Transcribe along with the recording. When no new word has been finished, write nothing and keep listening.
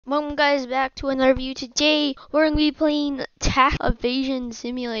Welcome guys back to another review. Today we're going to be playing Tax Evasion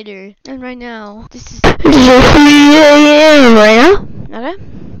Simulator. And right now, this is 3 a.m. right now. Okay.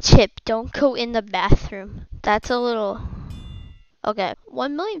 Tip, don't go in the bathroom. That's a little... Okay.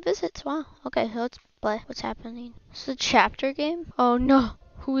 1 million visits. Wow. Okay, so let's play. What's happening? It's a chapter game? Oh no.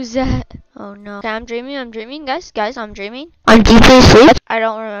 Who is that? Oh no. Okay, I'm dreaming. Guys, I'm dreaming. I'm deeply asleep. I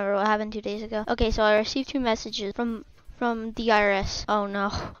don't remember what happened 2 days ago. Okay, so I received 2 messages from the IRS. Oh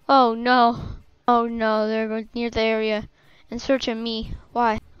no. Oh no. Oh no, they're near the area and searching me.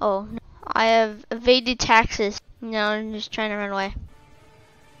 Why? Oh no. I have evaded taxes. No, I'm just trying to run away.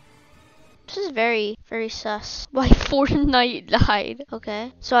 This is very, very sus. Why Fortnite died?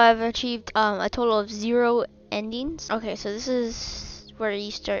 Okay. So I've achieved a total of 0 endings. Okay, so this is where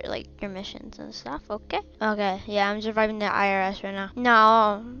you start like your missions and stuff. Okay. Okay. Yeah, I'm surviving the IRS right now.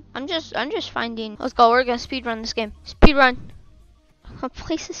 No, I'm just finding. Let's go. We're gonna speedrun this game. Speedrun. What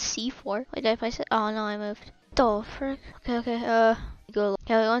place is C4? Wait, did I place it? Oh no, I moved. The frick. Okay. Go.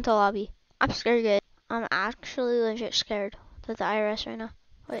 Okay, we went to lobby. I'm scared, guys. I'm actually legit scared of the IRS right now.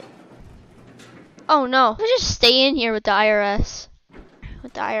 Wait. Oh no. I just stay in here with the IRS.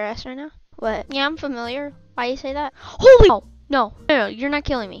 With the IRS right now. What? Yeah, I'm familiar. Why you say that? Holy. Oh. No, you're not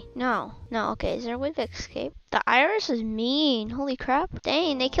killing me. No, okay, is there a way to escape? The IRS is mean. Holy crap.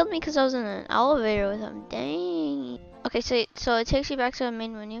 Dang, they killed me because I was in an elevator with them. Dang. Okay, so it takes you back to the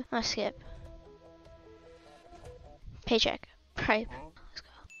main menu. I'll skip. Paycheck. Bribe. Let's go.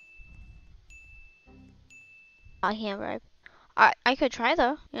 I can't bribe. I could try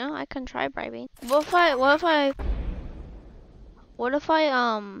though. You know, I can try bribing. What if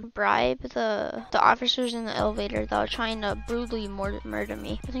I bribe the officers in the elevator that are trying to brutally murder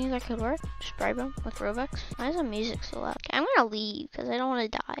me? I think that could work. Just bribe them with Robux. Why is the music so loud? Okay, I'm gonna leave because I don't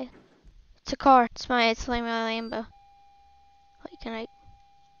want to die. It's a car. It's like my Lambo. Wait, can I?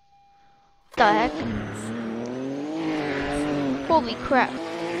 The heck? Holy crap!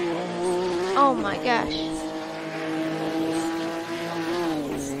 Oh my gosh!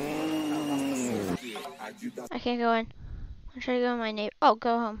 I can't go in. I'm trying to go to my neighbor. Oh,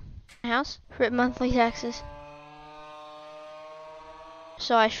 go home. My house? Rip monthly taxes.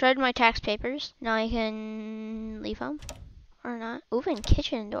 So I shred my tax papers. Now I can leave home. Or not. Open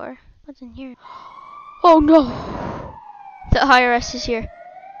kitchen door. What's in here? Oh no! The IRS is here.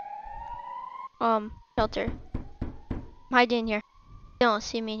 Shelter. Hide in here. They don't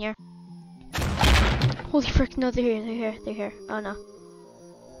see me in here. Holy frick, no, they're here. Oh no.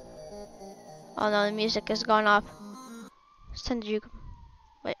 Oh no, the music has gone off. It's time to juke him.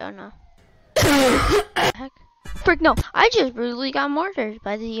 Wait, oh no. What the heck? Frick, no. I just brutally got murdered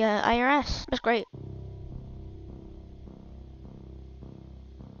by the IRS. That's great.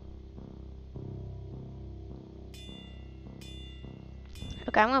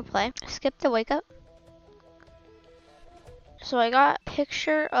 Okay, I'm gonna play. Skip the wake up. So I got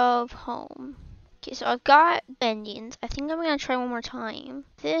picture of home. Okay, so I've got endings. I think I'm gonna try one more time.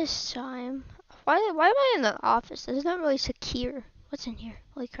 This time. Why am I in the office? This is not really secure. What's in here?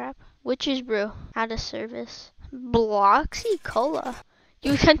 Holy crap. Witch's brew. Out of service. Bloxy Cola.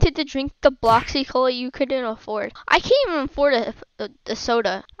 You attempted to drink the Bloxy Cola you couldn't afford. I can't even afford a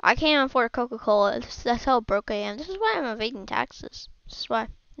soda. I can't even afford a Coca-Cola. That's how broke I am. This is why I'm evading taxes. This is why.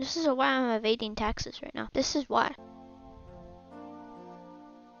 This is why I'm evading taxes right now. This is why.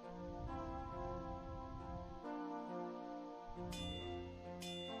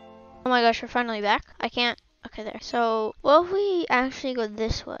 Oh my gosh, we're finally back. I can't. Okay, there. So, what if we actually go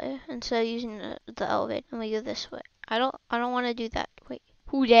this way instead of using the elevator, and we go this way? I don't want to do that. Wait,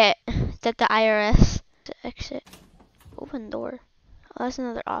 who that? Is that the IRS? The exit. Open door. Oh, that's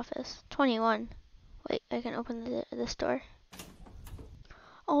another office. 21. Wait, I can open this door.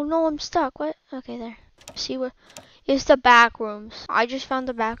 Oh no, I'm stuck. What? Okay, there. See where? It's the back rooms. I just found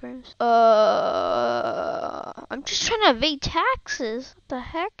the back rooms. I'm just trying to evade taxes. What the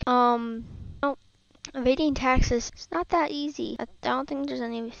heck? No, evading taxes. It's not that easy. I don't think there's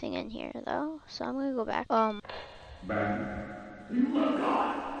anything in here though. So I'm gonna go back.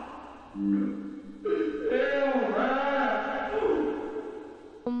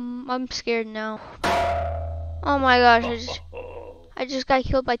 I'm scared now. Oh my gosh! I just got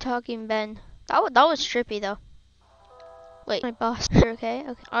killed by Talking Ben. That was trippy though. Wait, my boss. Okay.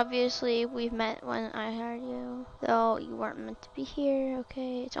 Obviously, we've met when I hired you. Though you weren't meant to be here.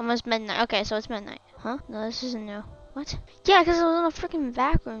 Okay. It's almost midnight. Okay, so it's midnight. Huh? No, this isn't new. What? Yeah, because I was in the freaking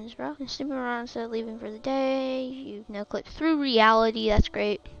back rooms, bro. And sleeping around instead of leaving for the day. You no clip through reality. That's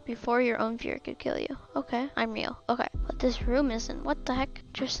great. Before your own fear could kill you. Okay, I'm real. Okay, but this room isn't. What the heck?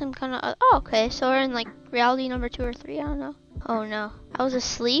 Just some kind of. Oh, okay. So we're in like reality number 2 or 3. I don't know. Oh no, I was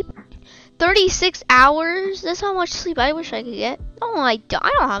asleep. 36 hours? That's how much sleep I wish I could get. Oh, I don't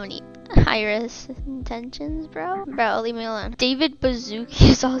have any high-risk intentions, bro. Bro, leave me alone. David Bazooki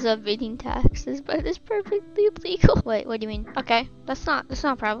is also evading taxes, but it's perfectly legal. Wait, what do you mean? Okay, that's not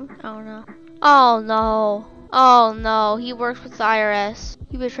a problem. Oh no. Oh no. Oh no, he works with the IRS.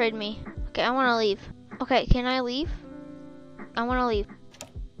 He betrayed me. Okay, I wanna leave. Okay, can I leave? I wanna leave.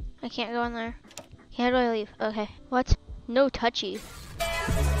 I can't go in there. How do I leave? Okay. What? No touchy.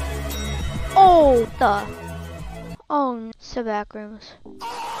 Oh, the. Oh, so back rooms.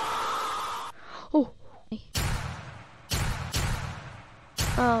 Oh.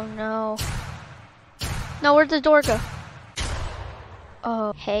 Oh no. No, where'd the door go?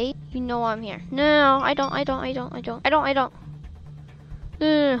 Oh, hey, you know I'm here. No, I don't.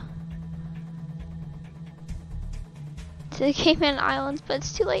 No. To the Cayman Islands, but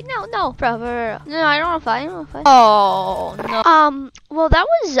it's too late. No, bro. No, I don't want to fight. Oh no. Well, that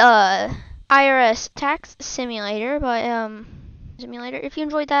was IRS tax simulator, but simulator. If you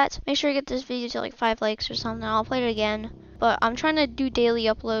enjoyed that, make sure to get this video to like 5 likes or something. I'll play it again. But I'm trying to do daily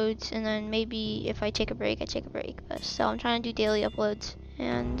uploads, and then maybe if I take a break, I take a break. But still, I'm trying to do daily uploads,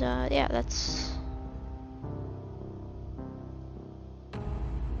 and yeah, that's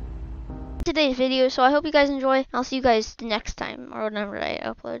today's video. So I hope you guys enjoy. I'll see you guys the next time, or whenever I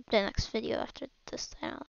upload the next video after this. I don't know.